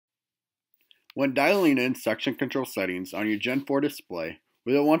When dialing in section control settings on your Gen 4 display,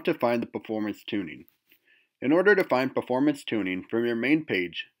 we will want to find the performance tuning. In order to find performance tuning from your main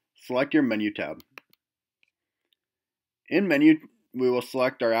page, select your menu tab. In menu, we will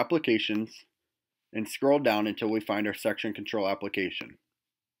select our applications and scroll down until we find our section control application.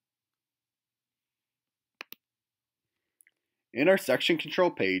 In our section control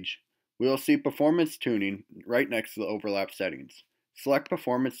page, we will see performance tuning right next to the overlap settings. Select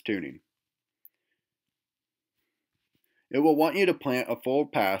performance tuning. It will want you to plant a full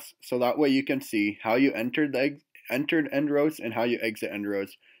pass so that way you can see how you entered end rows and how you exit end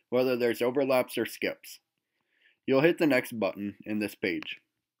rows, whether there's overlaps or skips. You'll hit the next button in this page.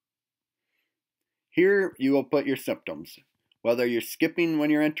 Here you will put your symptoms, whether you're skipping when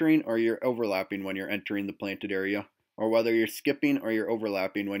you're entering or you're overlapping when you're entering the planted area, or whether you're skipping or you're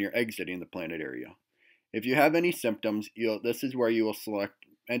overlapping when you're exiting the planted area. If you have any symptoms, this is where you will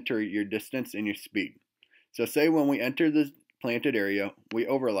enter your distance and your speed. So say when we enter the planted area, we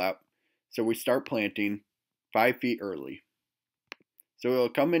overlap, so we start planting 5 feet early. So we'll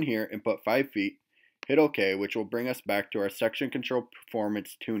come in here and put 5 feet, hit OK, which will bring us back to our section control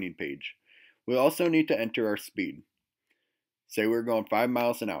performance tuning page. We also need to enter our speed. Say we're going 5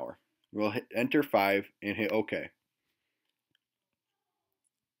 miles an hour. We'll enter 5 and hit OK.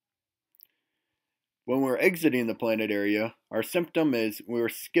 When we're exiting the planted area, our symptom is we were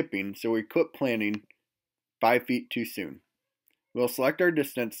skipping, so we quit planting 5 feet too soon. We'll select our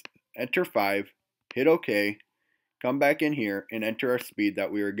distance, enter 5, hit OK, come back in here and enter our speed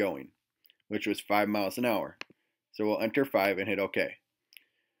that we were going, which was 5 miles an hour. So we'll enter 5 and hit OK.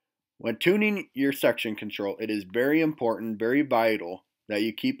 When tuning your section control, it is very important, very vital, that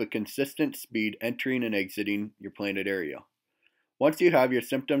you keep a consistent speed entering and exiting your planted area. Once you have your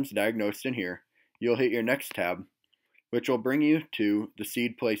symptoms diagnosed in here, you'll hit your next tab, which will bring you to the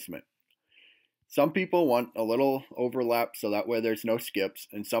seed placement. Some people want a little overlap so that way there's no skips,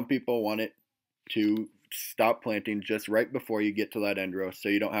 and some people want it to stop planting just right before you get to that end row so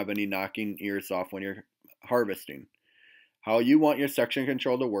you don't have any knocking ears off when you're harvesting. How you want your section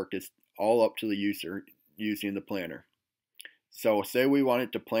control to work is all up to the user using the planter. So say we want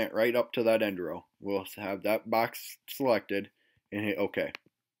it to plant right up to that end row. We'll have that box selected and hit OK.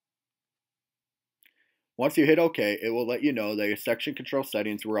 Once you hit OK, it will let you know that your section control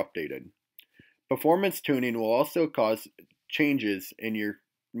settings were updated. Performance tuning will also cause changes in your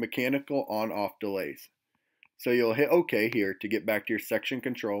mechanical on-off delays. So you'll hit OK here to get back to your section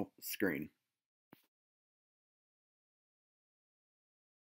control screen.